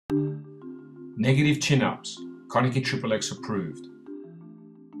Negative chin-ups, ConikiXXX approved.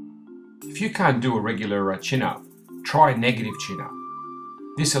 If you can't do a regular chin-up, try a negative chin-up.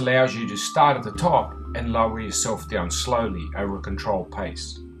 This allows you to start at the top and lower yourself down slowly over a controlled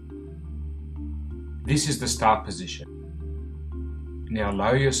pace. This is the start position. Now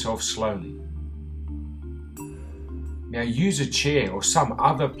lower yourself slowly. Now use a chair or some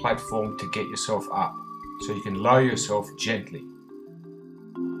other platform to get yourself up, so you can lower yourself gently.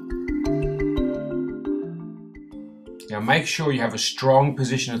 Now make sure you have a strong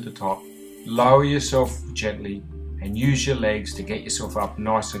position at the top, lower yourself gently and use your legs to get yourself up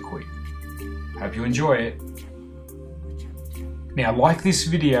nice and quick. Hope you enjoy it. Now like this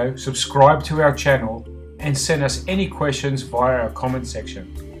video, subscribe to our channel and send us any questions via our comment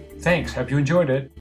section. Thanks, hope you enjoyed it.